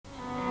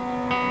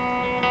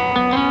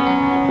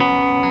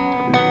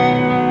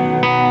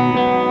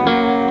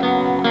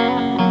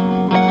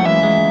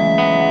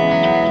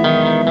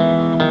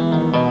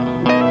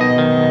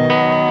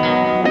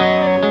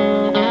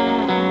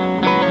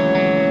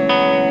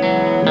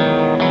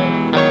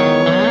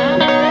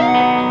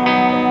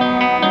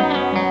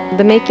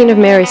The making of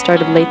Mary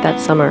started late that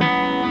summer.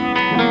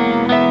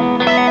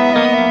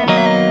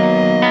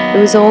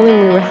 It was only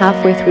when we were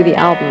halfway through the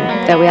album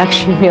that we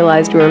actually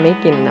realized we were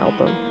making an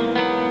album.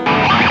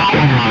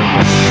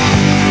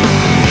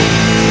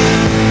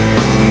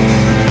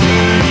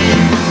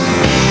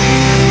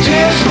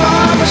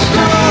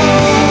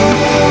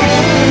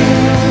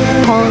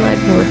 Paul and I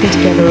had been working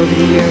together over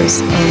the years.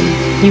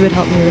 He would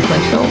help me with my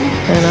film,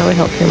 and I would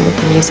help him with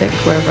the music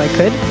wherever I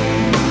could.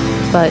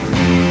 But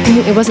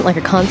it wasn't like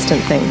a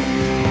constant thing.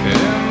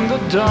 In the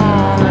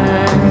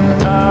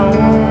dawning hour,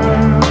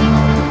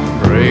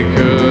 break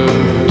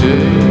of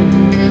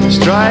day,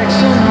 strikes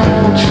an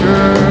old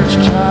church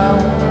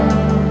tower.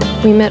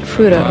 We met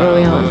Fruta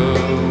early on,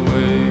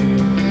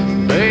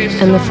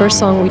 and the first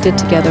song we did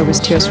together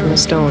was Tears from a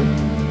Stone.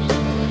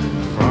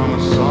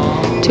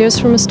 Tears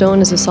from a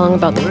Stone is a song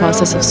about the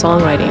process of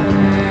songwriting.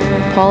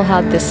 Paul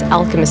had this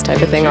alchemist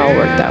type of thing all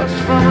worked out.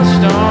 From a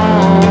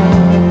stone,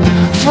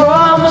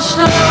 from a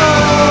stone,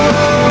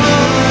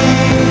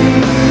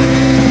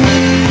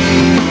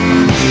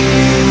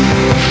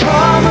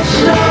 from a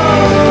stone.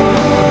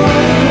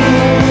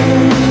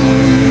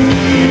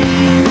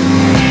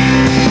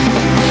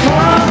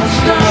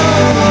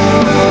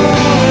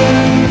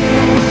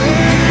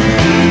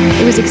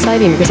 It was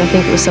exciting because I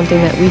think it was something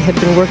that we had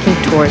been working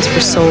towards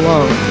for so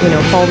long. You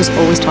know, Paul was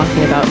always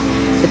talking about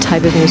the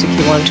type of music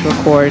he wanted to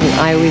record, and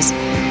I always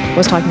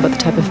was talking about the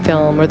type of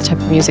film or the type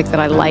of music that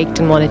I liked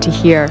and wanted to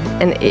hear.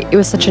 And it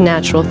was such a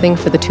natural thing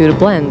for the two to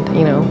blend,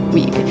 you know.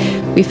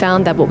 We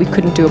found that what we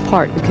couldn't do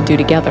apart, we could do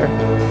together.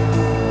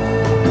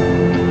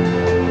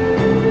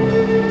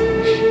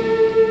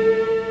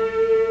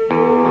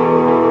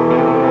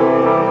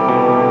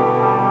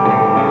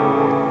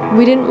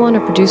 We didn't want a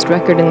produced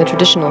record in the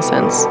traditional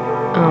sense,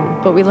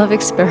 but we love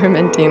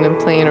experimenting and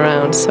playing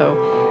around, so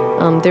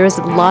there is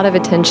a lot of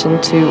attention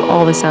to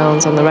all the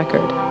sounds on the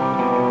record.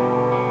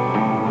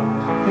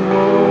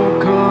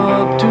 Woke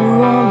up to a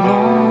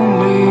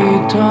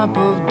lonely type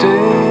of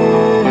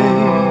day.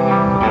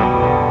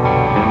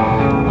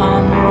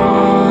 I'm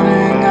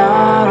running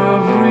out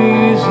of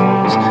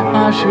reasons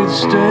I should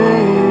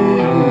stay.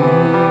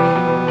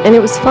 And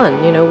it was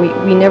fun, you know,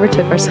 we never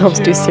took ourselves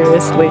too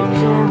seriously.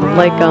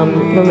 Like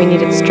when we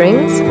needed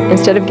strings,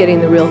 instead of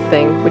getting the real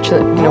thing, which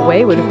in a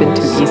way would have been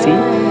too easy,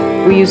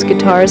 we used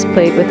guitars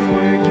played with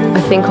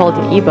a thing called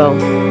an ebow,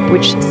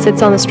 which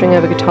sits on the string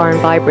of a guitar and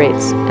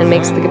vibrates and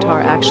makes the guitar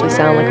actually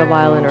sound like a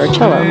violin or a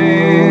cello.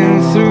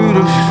 Through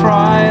the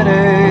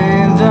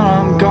Friday, then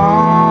I'm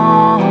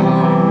gone.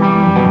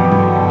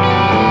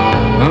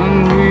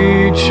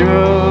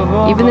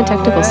 Even the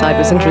technical side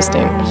was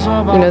interesting.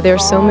 You know, there are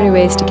so many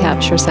ways to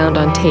capture sound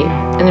on tape,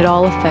 and it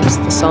all affects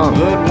the song.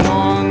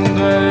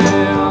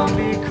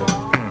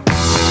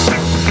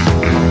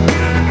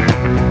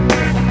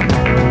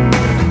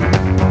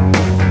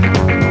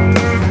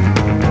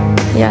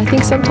 Yeah, I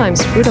think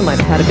sometimes Fruta might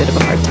have had a bit of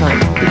a hard time,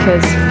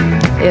 because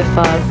if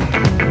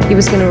he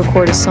was going to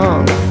record a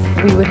song,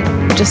 we would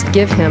just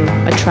give him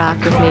a track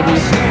with maybe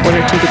one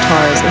or two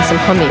guitars and some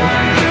humming,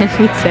 and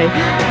he'd say,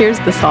 "Here's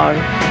the song,"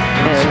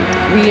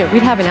 and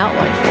we'd have an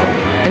outline for him,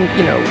 and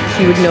you know,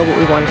 he would know what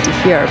we wanted to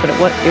hear, but it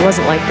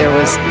wasn't like there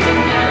was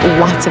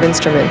lots of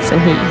instruments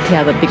and he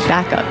had a big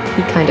backup.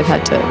 He kind of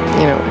had to,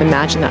 you know,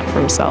 imagine that for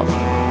himself.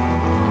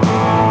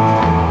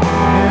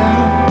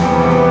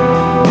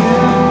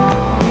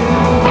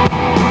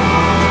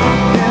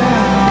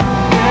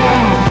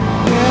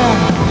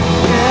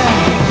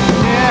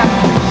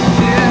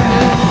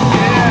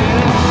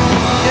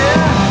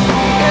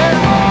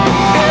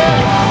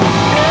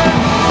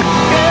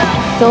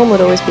 Film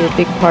would always be a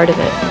big part of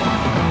it.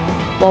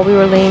 While we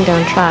were laying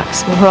down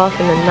tracks, more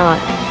often than not,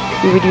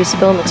 we would use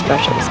film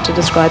expressions to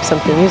describe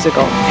something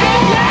musical.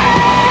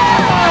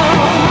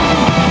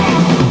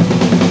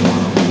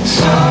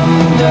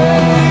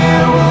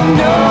 Someday we'll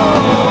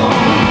know.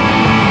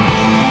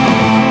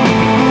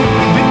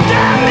 But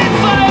damn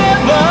if I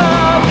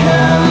ever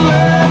can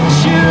let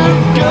you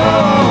go.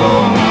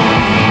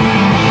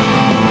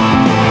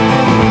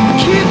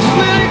 Keeps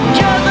me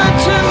together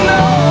to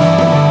know.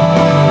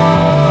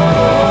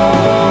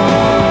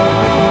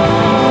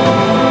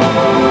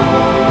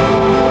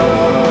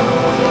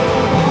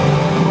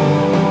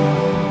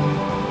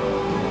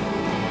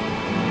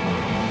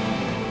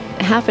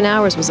 Half an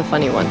Hours was a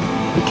funny one,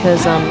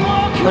 because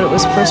when it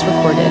was first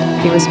recorded,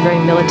 it was very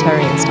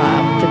military in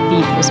style. The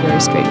beat was very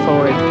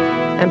straightforward,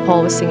 and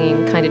Paul was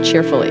singing kind of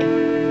cheerfully.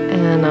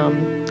 And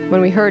when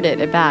we heard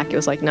it back, it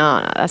was like,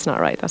 nah, that's not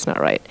right, that's not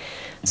right.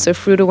 So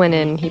Fruta went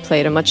in, he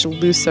played a much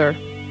looser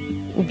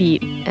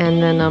beat,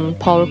 and then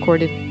Paul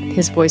recorded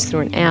his voice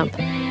through an amp,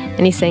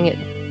 and he sang it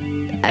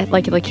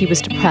like he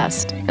was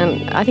depressed,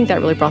 and I think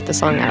that really brought the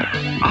song out.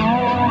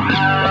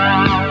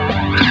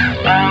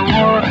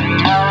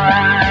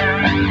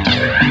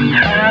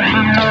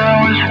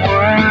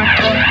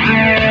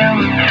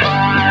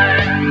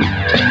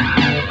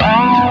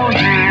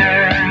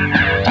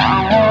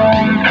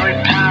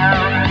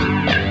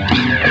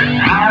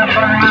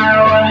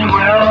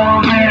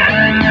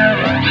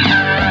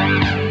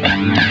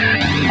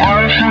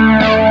 Worse than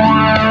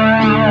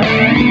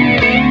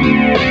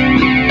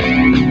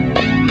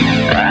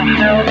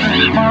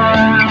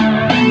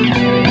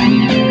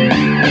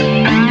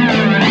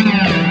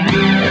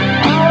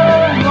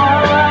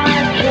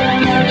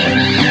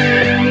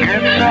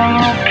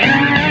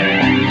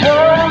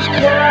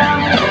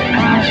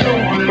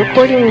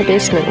recording in the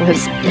basement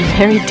was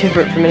very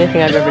different from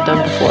anything I've ever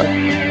done before.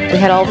 We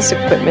had all this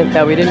equipment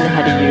that we didn't know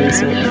how to use,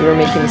 and we were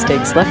making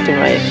mistakes left and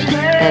right,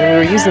 and we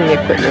were using the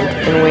equipment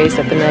in ways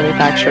that the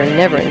manufacturer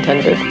never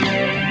intended.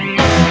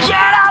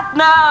 Get up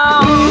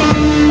now!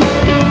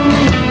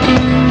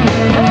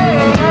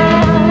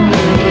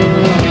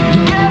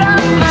 Get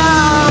up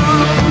now!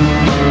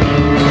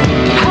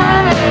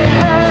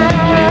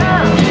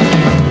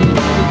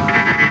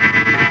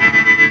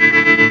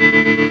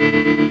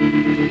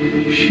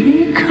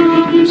 She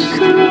comes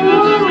through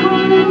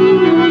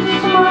with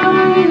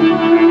fire,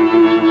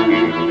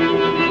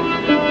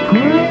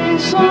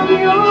 praise on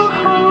your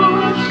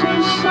heart's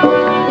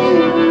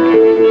desire.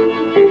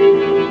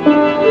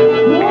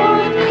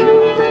 What can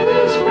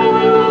this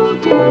world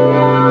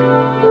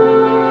deny?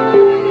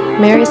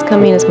 Mary's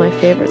Coming is my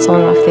favorite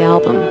song off the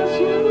album.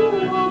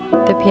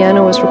 The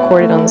piano was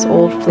recorded on this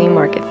old flea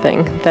market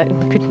thing that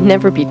could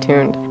never be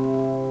tuned.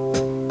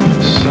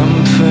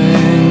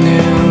 Something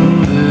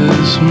in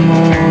this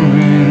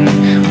morning,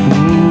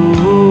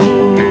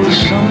 ooh,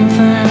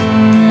 something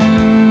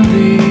in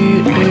the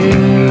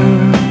air.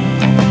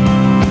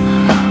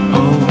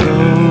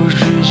 Although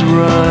she's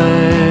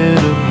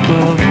right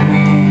above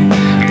me,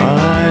 I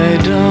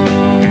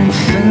don't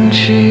think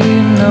she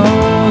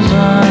knows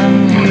I'm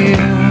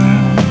here.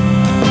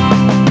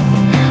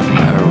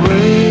 I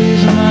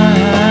raise my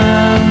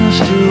hands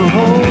to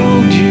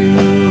hold you,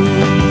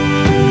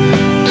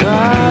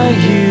 tie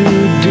you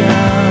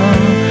down,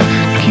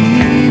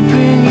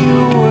 keeping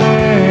you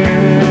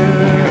where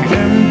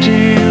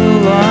empty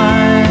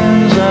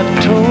lines I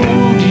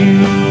told you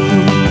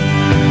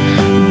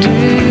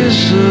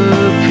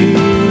disappear,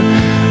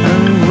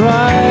 and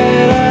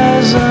right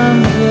as I'm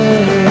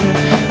there,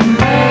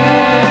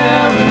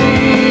 Mary's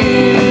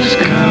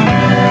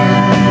coming,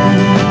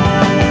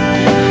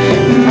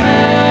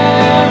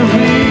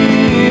 Mary's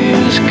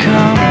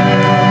coming,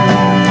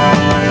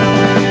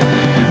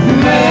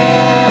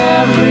 Mary's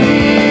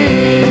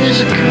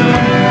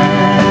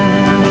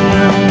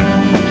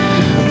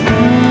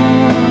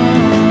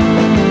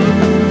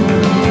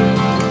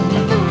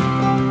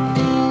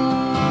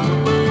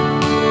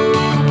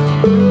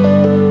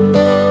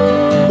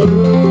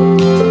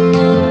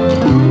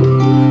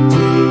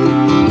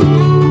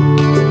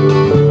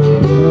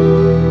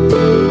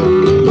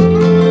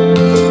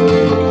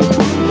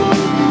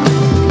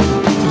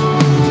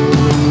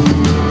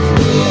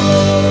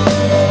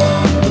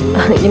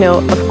You know,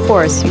 of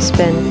course, you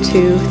spend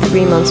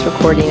 2-3 months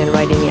recording and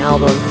writing the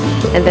album,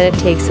 and then it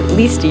takes at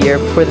least a year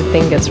before the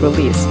thing gets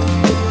released.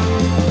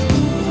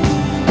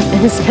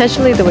 And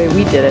especially the way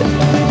we did it,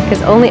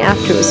 because only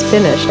after it was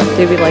finished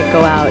did we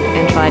go out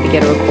and try to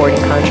get a recording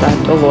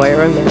contract, a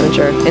lawyer, a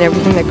manager, and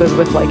everything that goes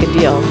with a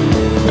deal.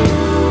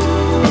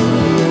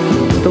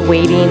 The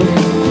waiting,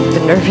 the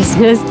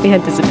nervousness, the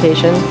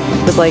anticipation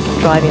was like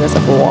driving us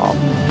up a wall.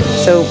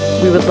 So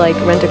we would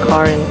rent a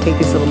car and take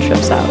these little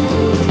trips out.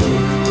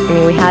 I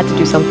mean, we had to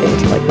do something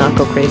to not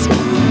go crazy.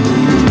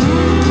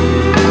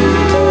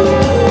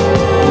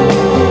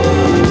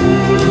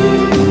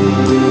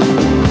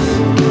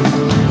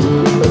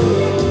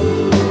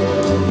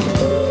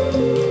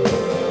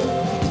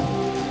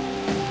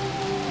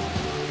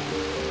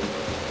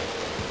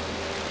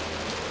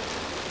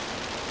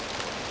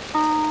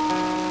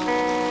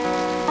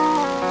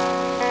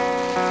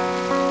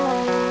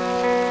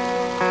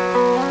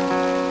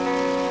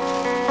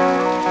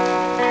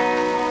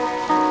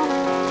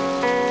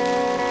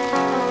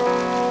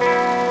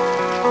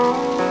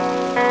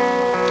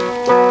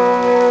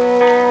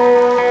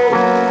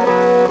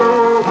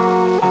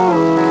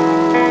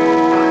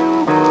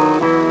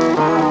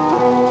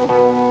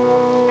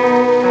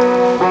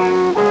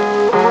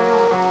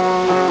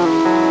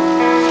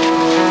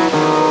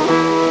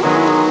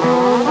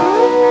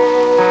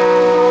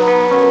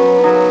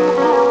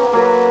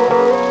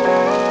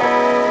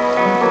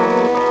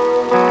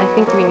 I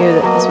think we knew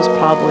that this was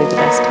probably the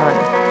best time,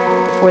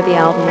 before the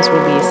album was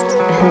released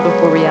and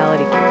before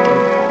reality kicked in,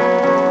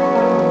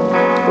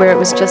 where it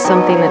was just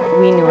something that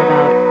we knew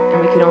about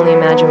and we could only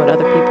imagine what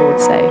other people would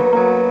say.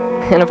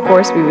 And of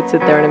course we would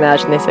sit there and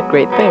imagine they said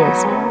great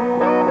things.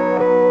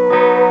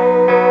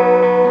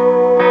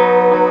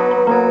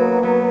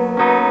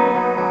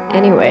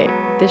 Anyway,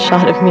 this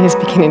shot of me is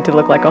beginning to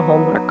look like a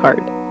Hallmark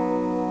card.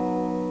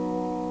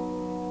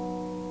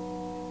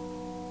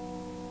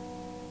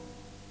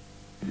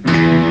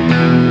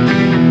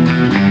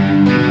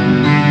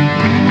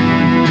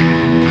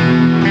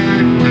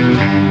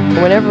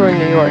 Whenever we're in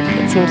New York,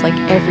 it seems like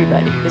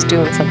everybody is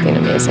doing something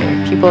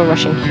amazing. People are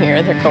rushing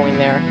here, they're going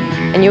there,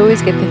 and you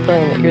always get the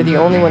feeling that you're the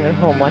only one at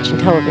home watching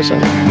television.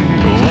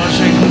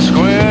 Washington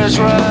Square's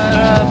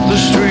right up the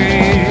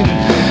street.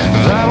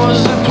 That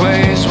was the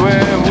place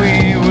where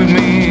we would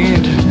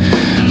meet.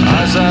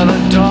 I saw the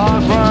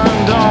dog run,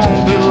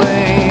 don't be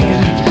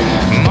late.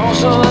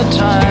 Most of the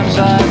times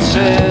I'd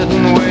sit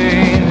and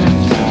wait,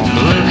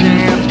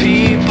 looking at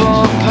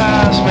people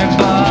pass me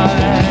by.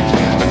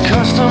 The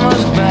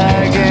customers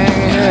bagging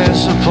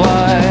his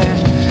supply,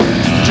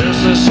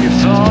 just as she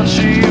thought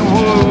she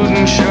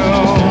wouldn't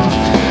show.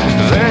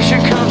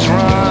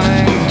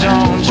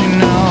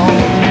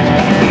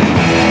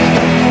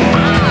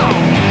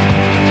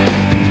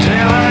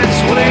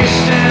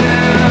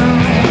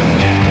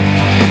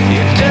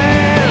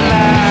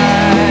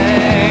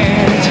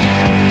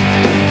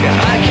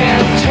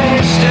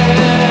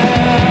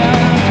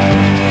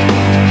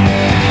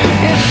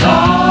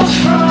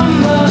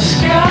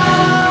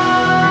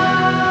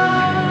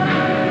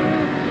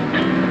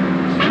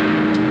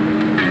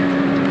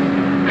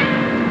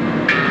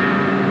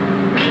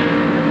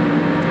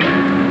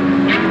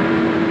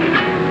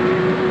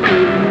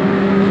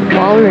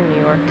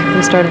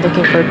 we started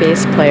looking for a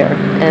bass player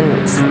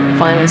and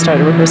finally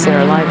started rehearsing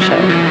our live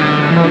show,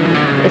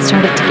 it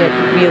started to get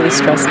really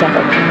stressed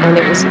out, and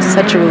it was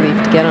such a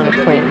relief to get on a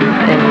plane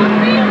and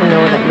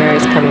know that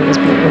Mary's Coming was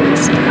being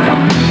released.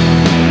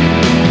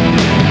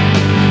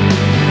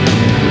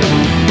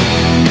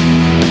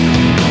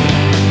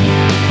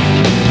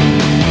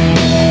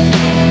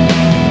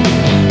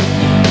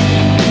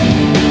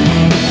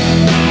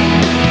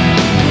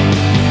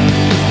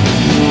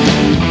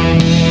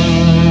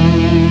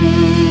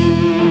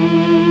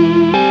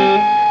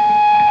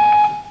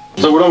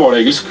 Så hvordan var det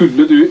egentlig?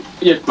 Skulle du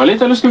hjelpe meg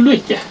litt, eller skulle du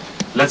ikke?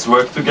 Let's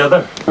work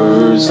together.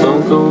 Words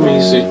don't come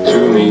easy to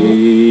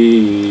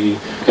me.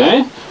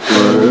 Okay?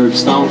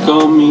 Words don't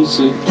come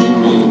easy to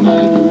me,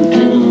 neither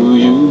do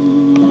you.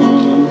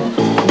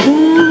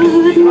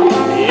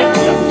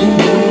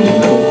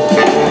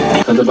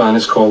 And the band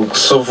is called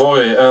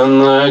Savoy.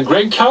 And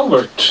Greg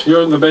Calvert,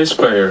 you're the bass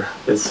player.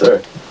 Yes,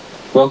 sir.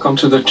 Welcome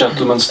to the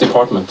gentleman's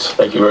department.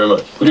 Thank you very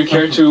much. Would you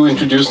care to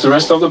introduce the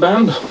rest of the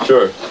band?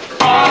 Sure.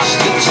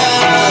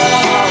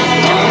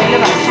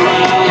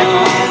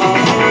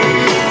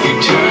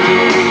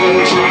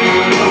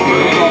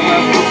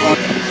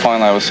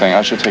 Finally, I was saying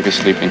I should take a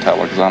sleeping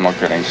tablet because I'm not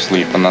getting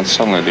sleep, and then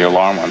suddenly the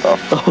alarm went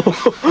off.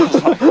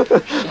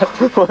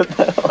 What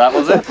the hell? That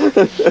was it?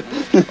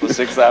 It was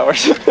 6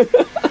 hours.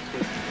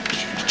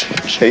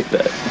 Hate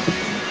that.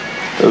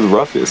 It was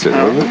rough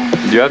yesterday, wasn't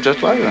it? Do you have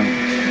jet lag then?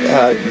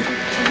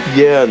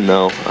 Yeah,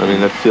 no. I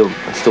mean, I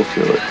still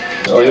feel it.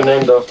 Are you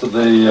named after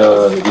the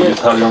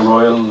Italian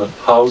royal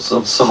house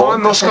of Savoy? I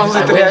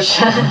wish.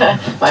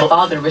 My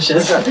father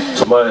wishes.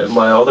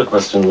 My other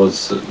question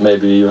was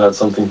maybe you had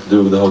something to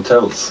do with the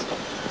hotels.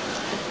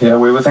 Yeah,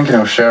 we were thinking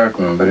of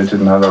Sheraton, but it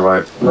didn't have the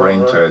right ring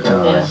to it.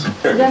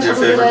 What's your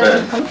favorite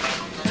band?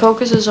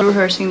 Focus is on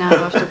rehearsing now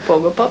after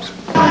Pogo Pops.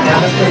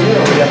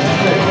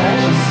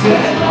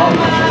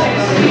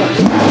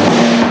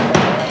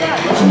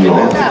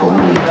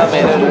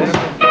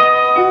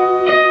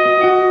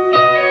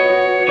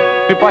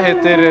 Gruppa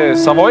heter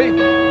Savoy,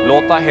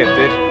 låta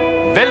heter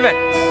Velvet.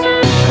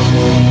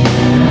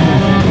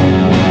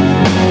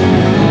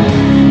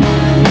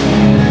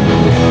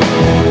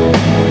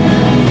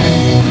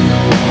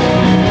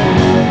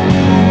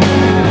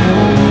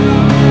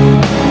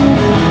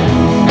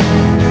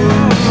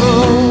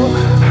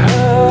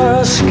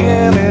 Her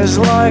skin is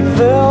like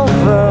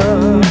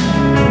velvet.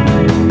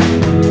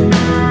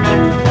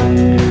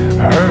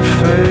 Her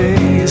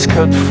face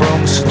cut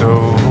from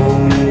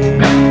stone.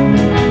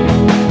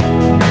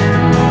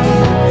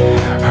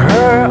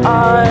 Her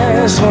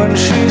eyes when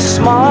she's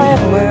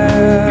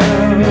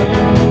smiling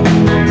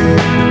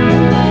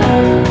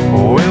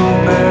will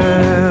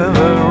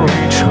never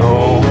reach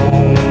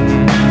home.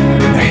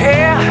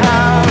 Hear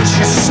how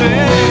she sings.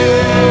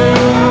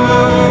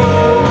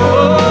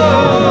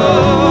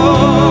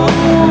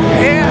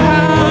 Hear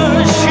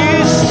how she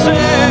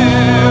sings.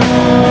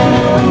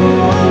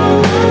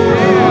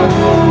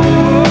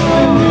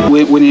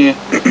 When you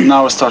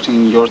now are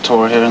starting your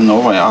tour here in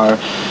Norway, are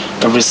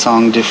every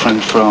song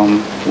different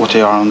from what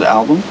they are on the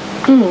album?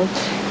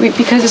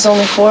 Because there's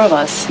only 4 of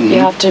us, you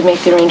have to make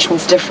the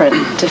arrangements different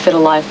to fit a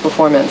live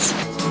performance.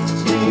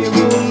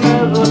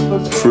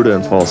 Fruta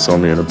and Paul saw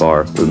me in a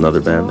bar with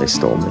another band. They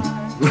stole me.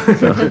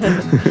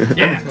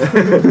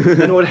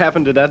 And what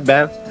happened to that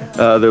band?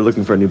 They're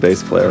looking for a new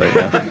bass player right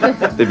now.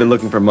 They've been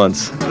looking for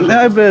months.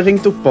 Jeg ble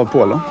ringt opp av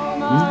Paul.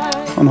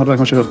 Han hadde vel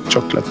kanskje hørt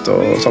Chocolate,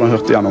 og så hadde han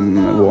hørt gjennom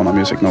Warner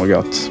Music Norge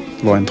at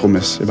det var en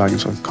trommis I Bergen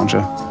som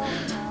kanskje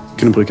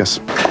kunne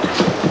brukes.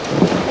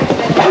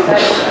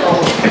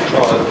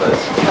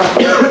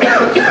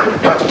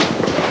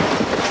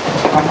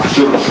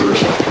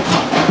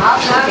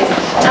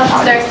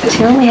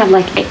 We only have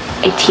like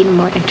 18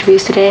 more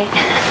interviews today.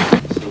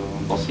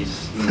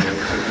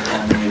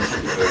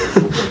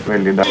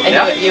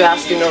 You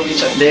asked in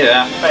Norwegian. Det gjør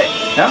jeg.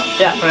 Ja,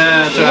 for det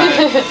tror jeg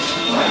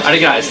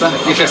det greieste.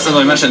 De fleste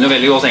nordmenn skjønner jo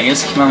veldig godt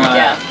engelsk, men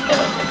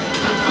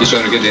de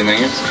skjønner ikke din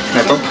engelsk.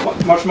 Nettopp.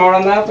 Much more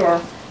than that, or?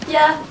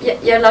 Ja,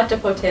 jeg lærte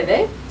på TV,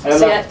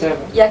 så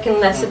jeg kan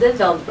lese det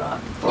veldig bra.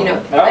 You know,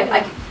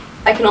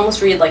 I can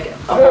almost read like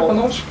a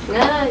whole...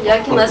 Ja,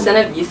 jeg kan lese en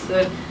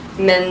aviser,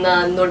 men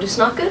når du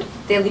snakker,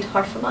 det litt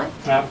hardt for meg.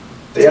 Ja.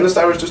 Det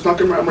eneste hvis du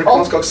snakker med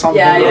amerikansk aksent.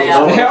 Ja.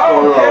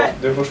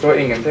 Du forstår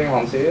ingenting hva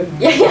han sier.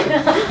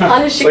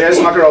 Han Så jeg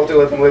snakker alltid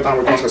litt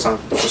amerikansk aksent.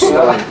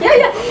 Ja.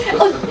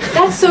 Oh,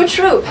 that's so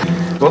true.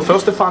 Vårt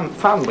første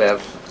fanbrev.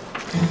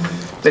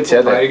 Litt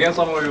kjedelig. Bergen,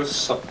 så må jo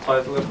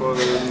subtitler for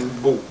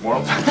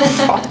bokmål.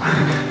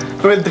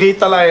 Nå er jeg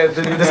dritalei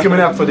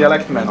diskriminert for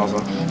dialekten min, altså.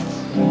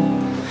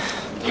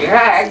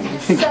 Greg!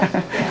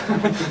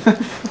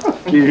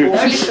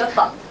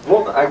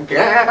 Hvor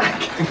Greg?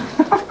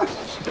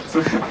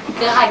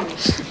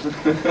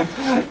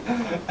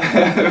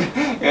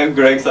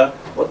 Greg sa,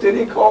 what did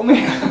he call me?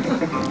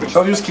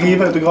 Kan du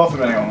skrive autografen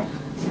med en gang?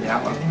 Ja,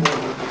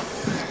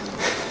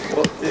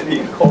 What did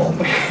he call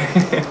me?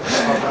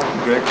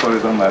 Greg får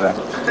ut den der.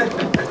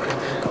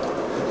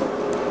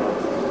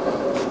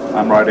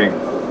 I'm writing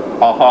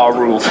aha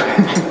rules.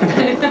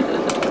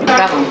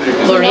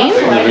 Loreen?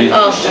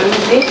 Oh.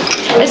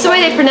 It's the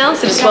way they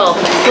pronounce it as well.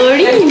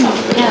 Loreen.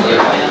 Yeah.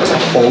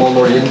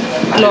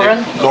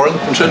 Lauren. Lauren,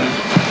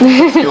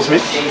 excuse me.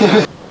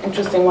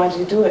 Interesting. Why did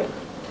you do it?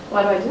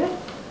 Why do I do it?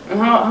 And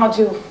how did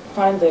you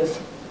find this?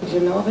 Did you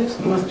know this?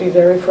 It must be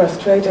very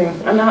frustrating.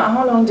 And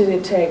how long did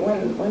it take?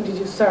 When did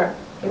you start?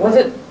 Was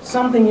it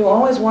something you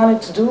always wanted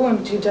to do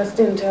and you just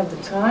didn't have the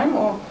time?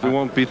 Or? We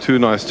won't be too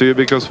nice to you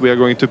because we are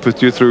going to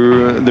put you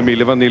through the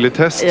Milli Vanilli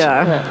test.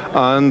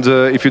 Yeah. And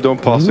if you don't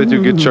pass it,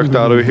 you get chucked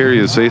out of here,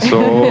 you see.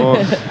 So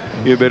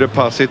you better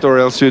pass it or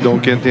else you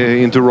don't get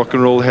into rock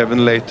and roll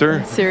heaven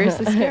later.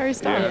 Seriously scary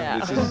stuff. Yeah.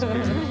 This is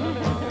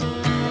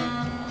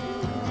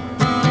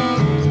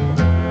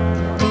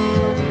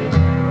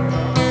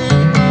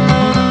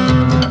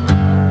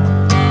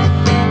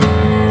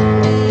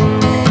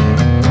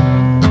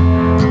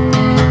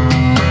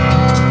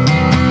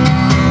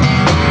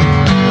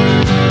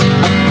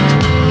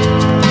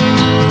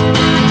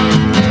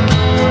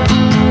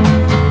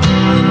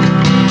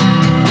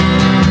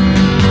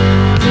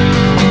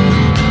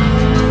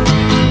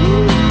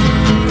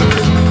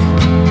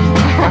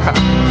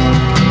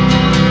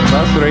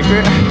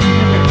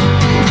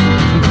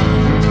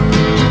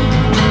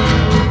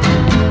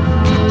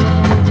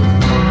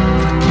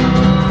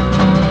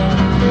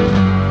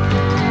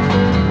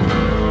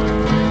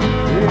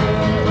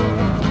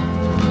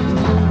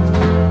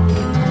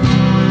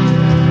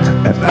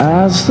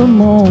As the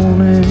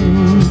morning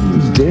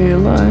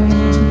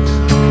daylight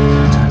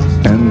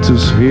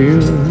enters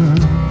here,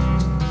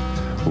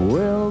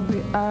 we'll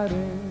be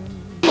adding.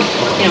 You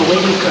know,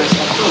 waiting for us,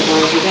 like, oh,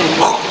 where have you been?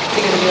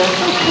 They're gonna be like,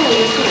 okay,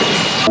 you're good.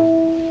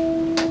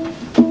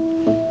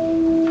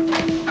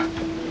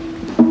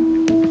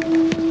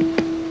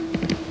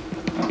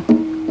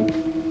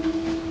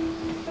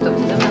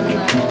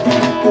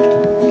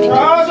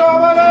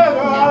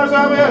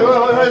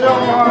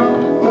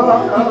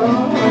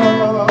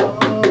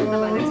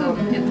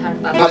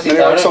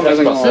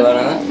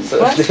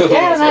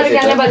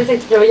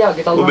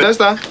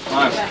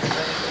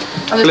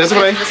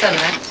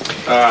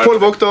 Paul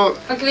Vogter,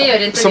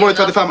 Savoy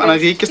 35 er den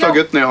rikeste av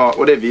guttene jeg har,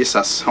 og det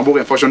vises. Han bor i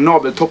en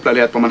fasjonabel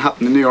toppleilighet på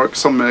Manhattan i New York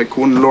sammen med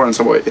konen Lauren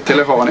Savoy. I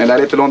tillegg har han en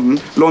leilighet i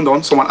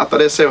London som han etter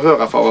det ser og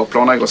hører fra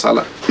planlegger å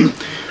selge.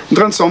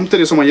 Omtrent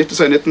samtidig som han gifte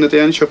seg i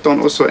 1991 kjøpte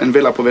han også en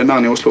villa på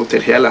Vinneren i Oslo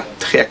til hele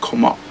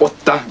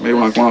 3,8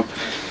 millioner kroner.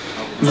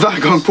 Hver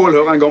gang Paul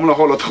hører en gammel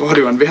halvlåt på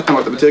radioen, vet han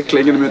at det betyr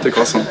klingende mynt i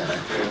kassen.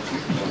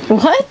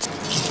 What?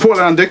 Paul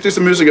er den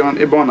dyktigste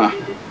musikeren i bandet.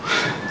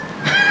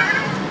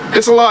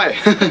 It's a lie!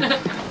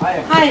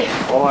 Hi.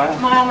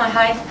 Mariana,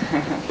 hi.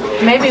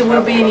 Maybe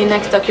we'll be in your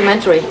next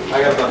documentary.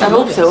 I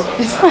hope so.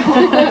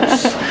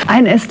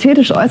 Ein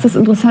ästhetisch äußerst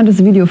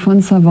interessantes Video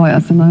von Savoy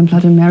aus der neuen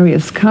Platte Mary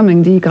is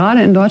Coming, die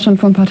gerade in Deutschland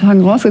vor ein paar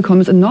Tagen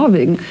rausgekommen ist. In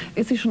Norwegen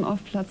ist sie schon auf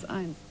Platz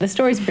 1. The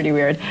story's pretty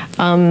weird.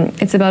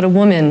 It's about a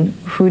woman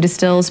who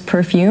distills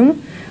perfume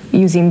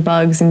using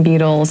bugs and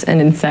beetles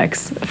and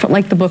insects,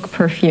 like the book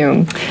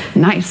Perfume.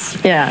 Nice.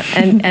 Yeah,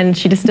 and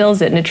she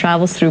distills it and it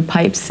travels through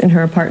pipes in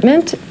her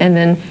apartment and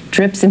then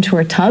drips into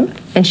her tub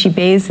and she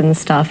bathes in the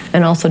stuff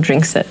and also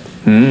drinks it.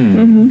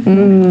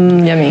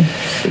 Yummy.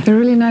 A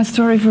really nice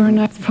story for a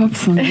nice pop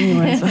song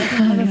anyway. So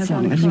that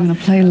song that you're going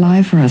to play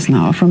live for us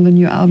now from the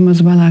new album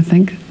as well, I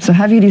think. So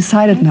have you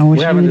decided now? We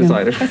haven't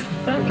decided.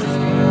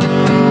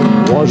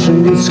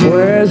 Watching the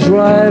squares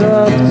right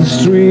up the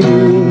street,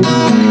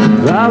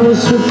 that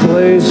was the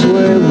place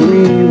where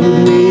we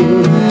would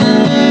meet.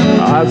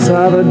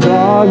 Outside the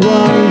dog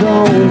run,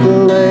 don't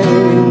delay.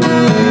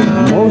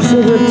 Most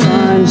of the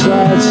times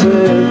I'd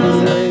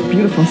sit.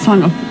 Beautiful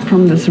song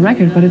from this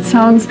record, but it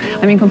sounds,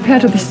 I mean,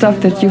 compared to the stuff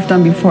that you've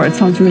done before, it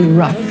sounds really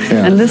rough.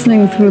 Yeah. And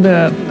listening through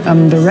the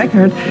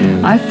record,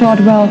 I thought,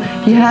 well,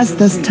 he has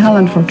this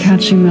talent for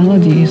catchy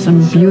melodies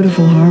and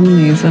beautiful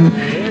harmonies, and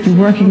you're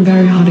working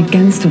very hard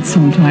against it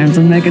sometimes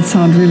and make it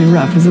sound really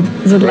rough. Is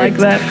it like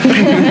that?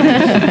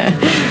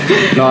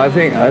 No, I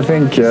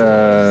think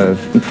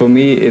for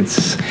me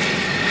it's.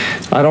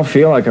 I don't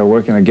feel like I'm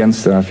working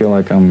against it. I feel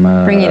like I'm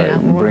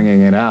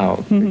bringing it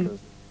out.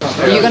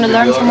 Are you going to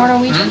learn some more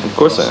Norwegian? Of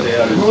course I am.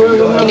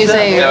 Can you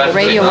say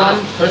Radio 1,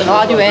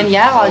 Radio 1,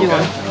 ja Radio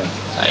 1?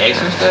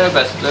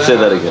 Say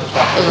that again.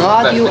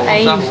 Radio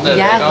 1,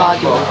 ja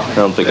Radio 1. I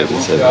don't think I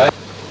can say that.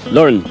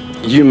 Lauren,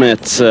 you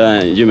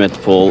met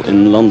Paul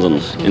in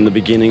London in the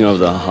beginning of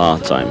the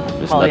hard time.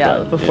 Oh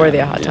yeah, before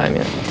the hard time,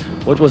 yeah.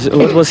 What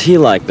was he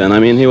like then? I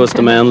mean, he was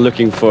the man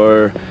looking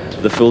for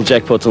the full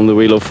jackpot on the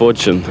Wheel of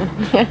Fortune.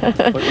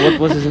 what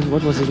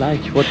was he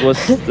like? What was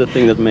the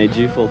thing that made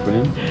you fall for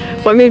him?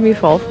 What made me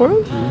fall for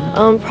him?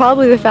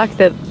 Probably the fact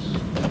that,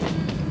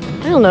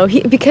 I don't know,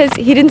 because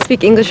he didn't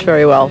speak English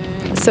very well.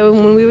 So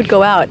when we would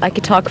go out, I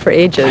could talk for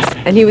ages,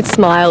 and he would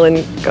smile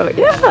and go,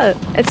 yeah.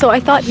 And so I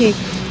thought he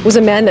was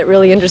a man that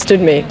really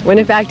understood me, when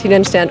in fact he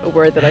didn't understand a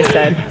word that I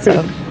said.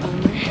 So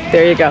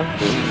there you go.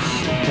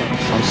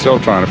 I'm still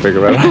trying to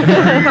figure that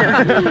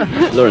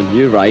out. Lauren,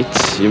 you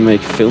write, you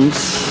make films,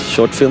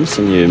 short films,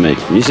 and you make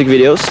music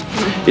videos.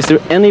 Is there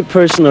any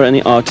person or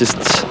any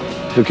artist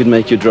who could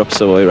make you drop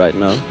Savoy right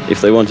now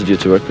if they wanted you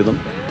to work with them?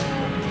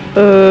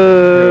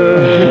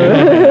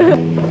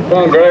 Come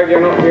on, Greg,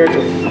 you're not here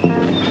to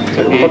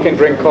fucking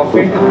drink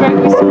coffee.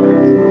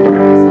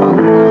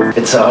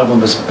 It's an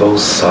album with both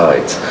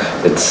sides.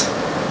 It's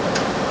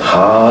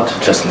hard,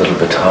 just a little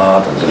bit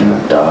hard, and a little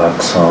bit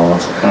dark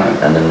sounds,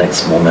 and the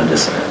next moment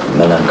is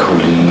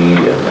melancholy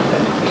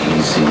and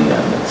easy,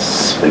 and it's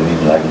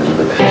swimming like a little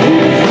bit.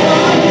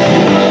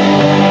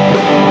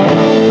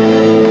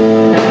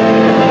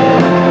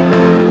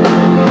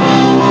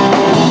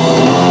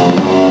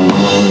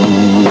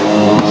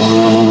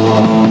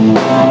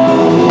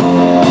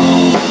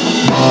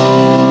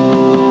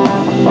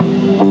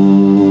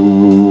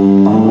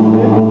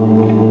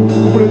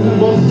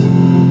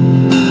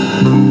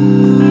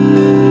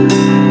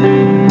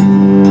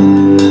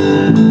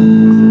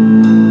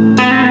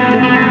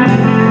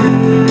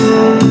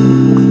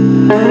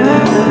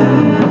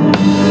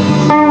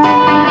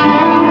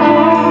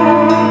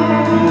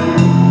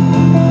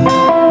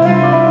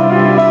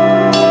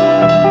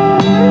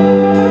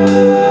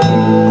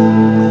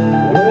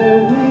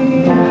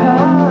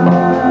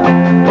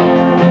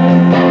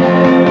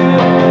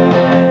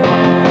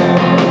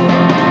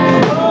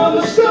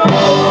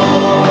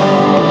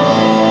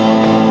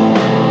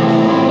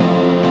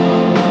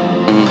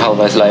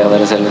 Halvveis lei av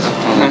dere selv, liksom.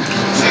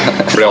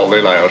 Blir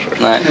aldri lei av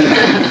selv. Nei.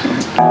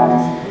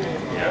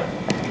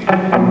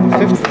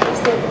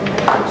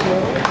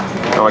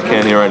 No, I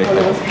can't hear anything.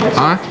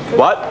 Huh?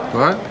 What?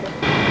 What?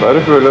 Da er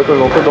det full at det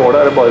låter dårlig,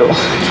 er det bare å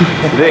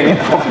ringe.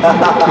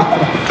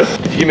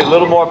 Give me a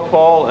little more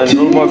Paul and a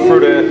little more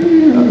Fruta.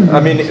 I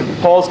mean,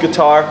 Paul's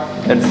guitar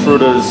and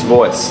Fruta's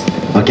voice.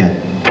 Okay.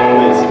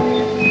 Please.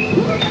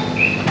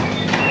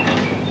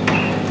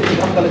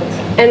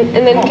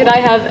 And then could I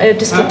have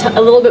just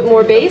a little bit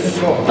more bass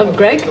of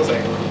Greg?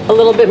 A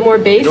little bit more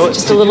bass,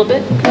 just a little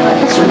bit?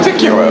 It's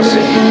ridiculous.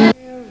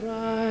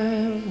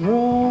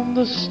 Roam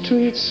the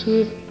streets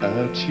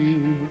without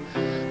you,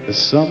 the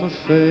summer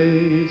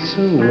fades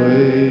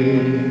away.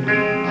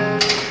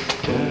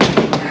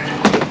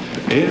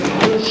 In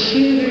the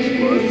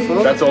city.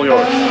 That's all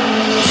yours.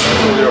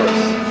 That's all yours.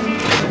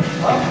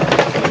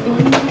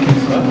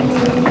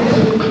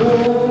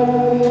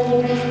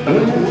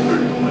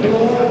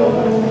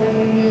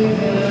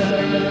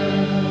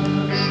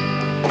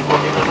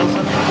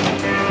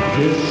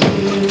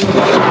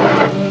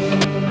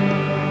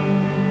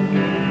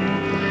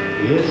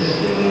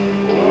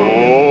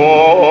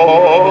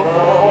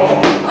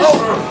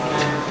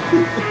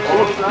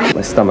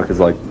 My stomach is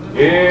like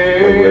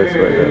this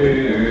right now.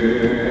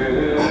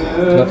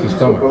 That's the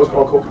stomach.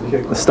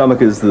 The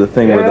stomach is the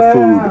thing where the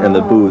food and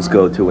the booze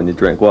go to when you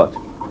drink. What?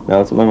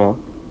 Now it's my mouth.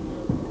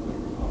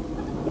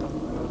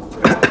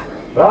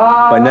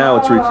 By now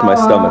it's reached my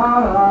stomach.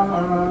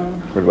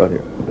 What about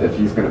here? If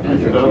he's going to be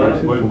here.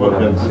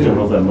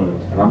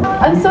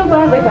 I'm so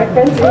glad like my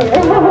friends are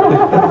here.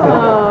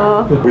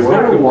 Was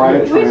there a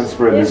wire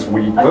transfer this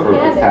week for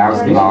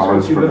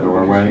 $1,000 from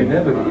Norway?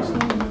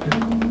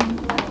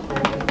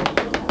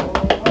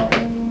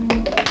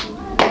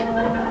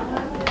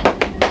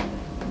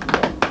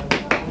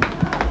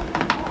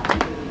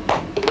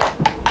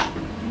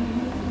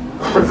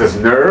 What is this,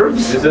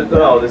 nerves? Is it?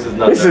 No, this is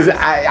not. This is,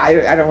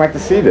 I don't like to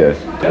see this.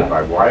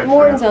 My wife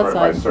Morton's transferred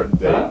by a outside. certain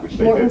date, which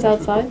they Morton's did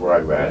outside. before I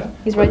left.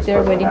 He's right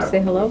there waiting to say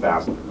hello.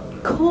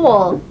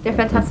 Cool. They're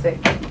fantastic.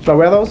 Should I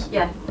wear those?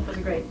 Yeah, those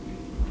are great.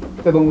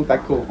 They don't look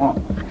that cool. Oh.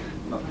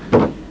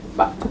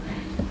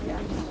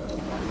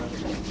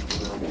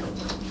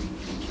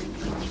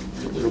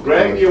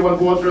 Greg, you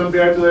want water and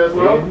beer today as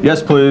well?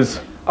 Yes, please.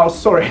 Oh,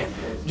 sorry.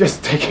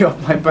 Just taking off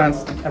my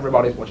pants.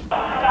 Everybody's watching.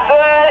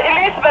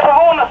 Elisabeth og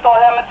Vone står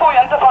her med 2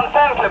 jenter fra en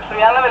fanklubb som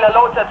gjerne vil ha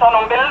lov til å ta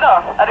noen bilder.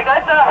 Er det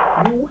greit det?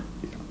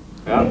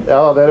 Ja,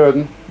 det er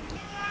Røden.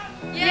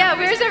 Yeah,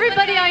 where's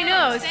everybody I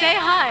know? Say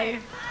hi.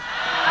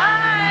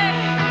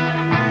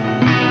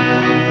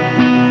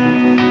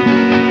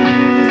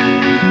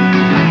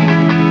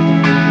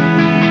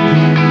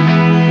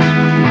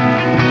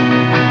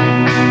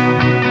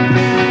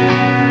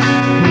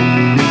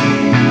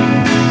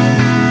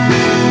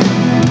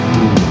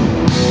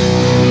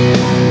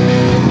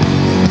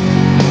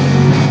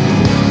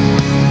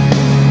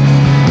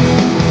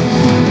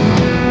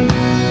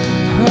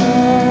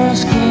 Her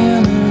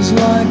skin is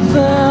like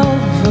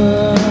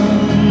velvet,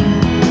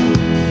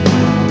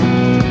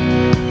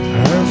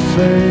 her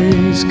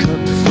face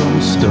cut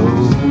from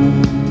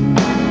stone,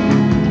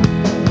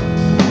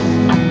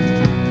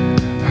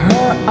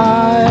 her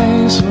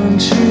eyes when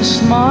she's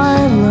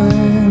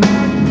smiling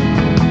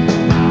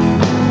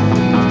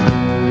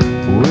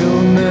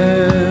will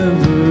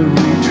never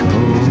reach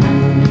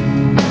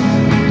home.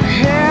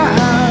 Hear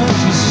how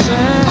she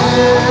sings.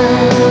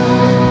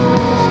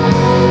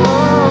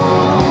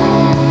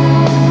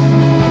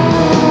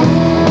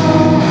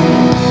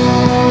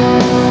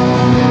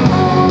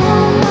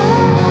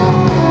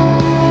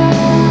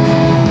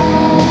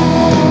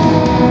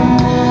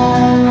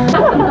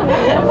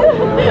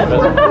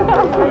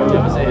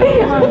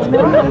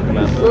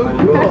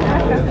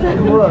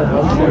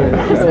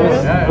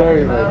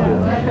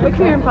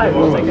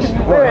 private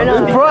music. We're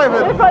not.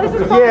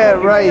 Private? Yeah,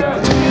 right.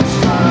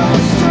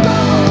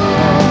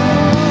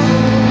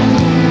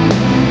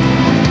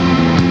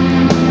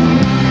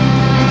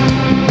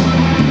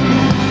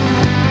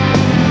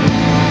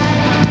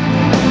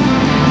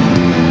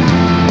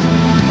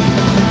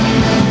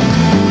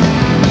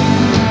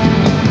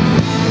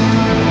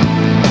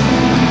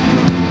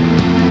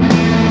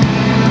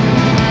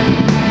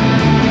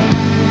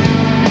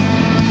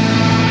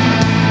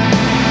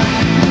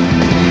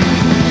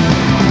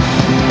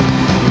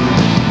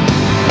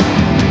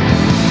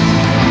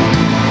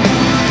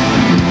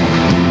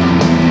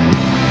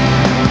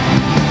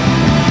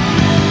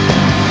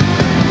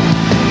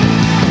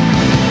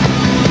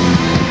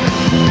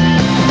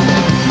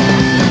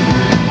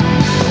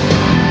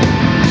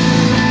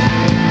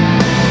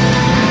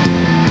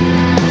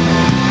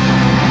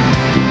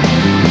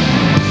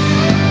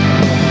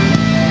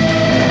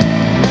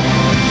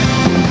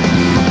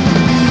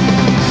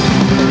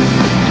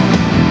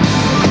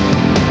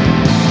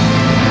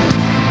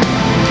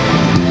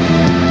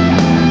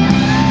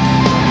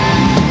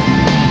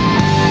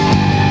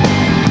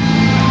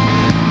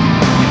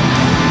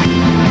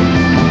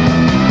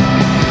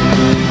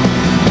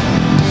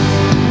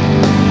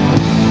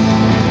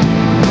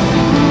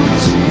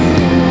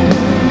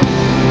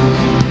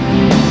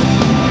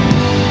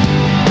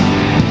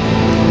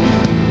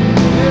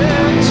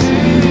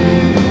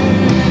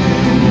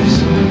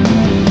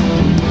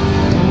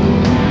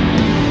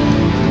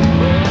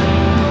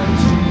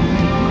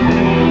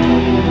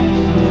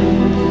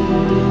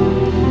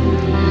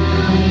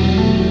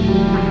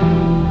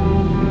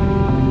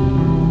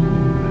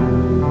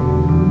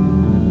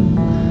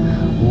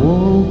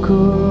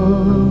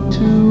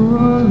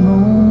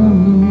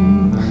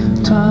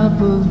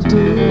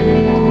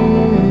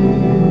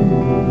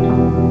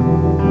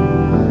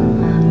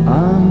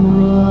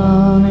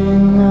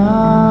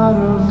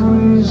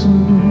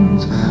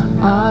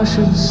 I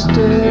should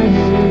stay,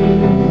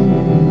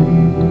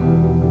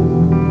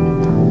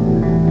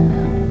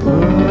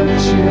 put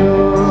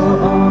your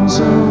arms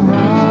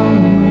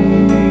around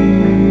me.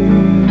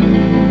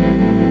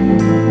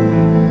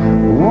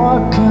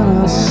 What can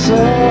I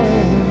say?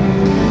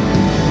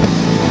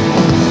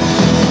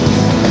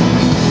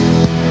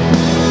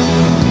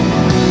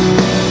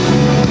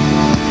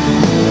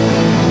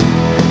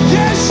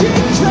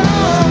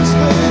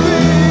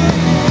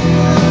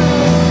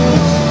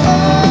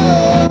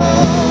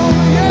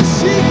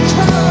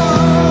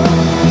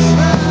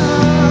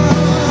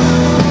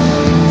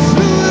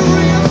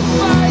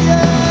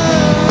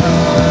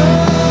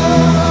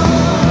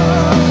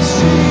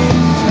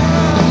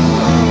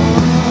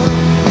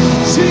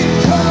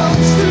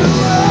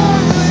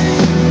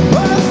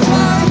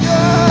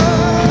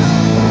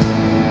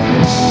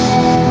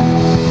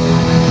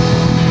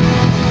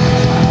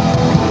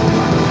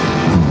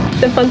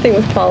 The fun thing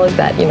with Paul is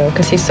that,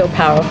 because he's so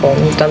powerful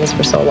and he's done this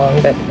for so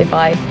long, that if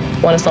I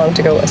want a song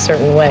to go a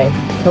certain way,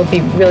 he'll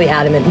be really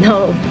adamant,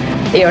 no,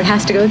 it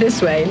has to go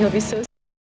this way, and he'll be so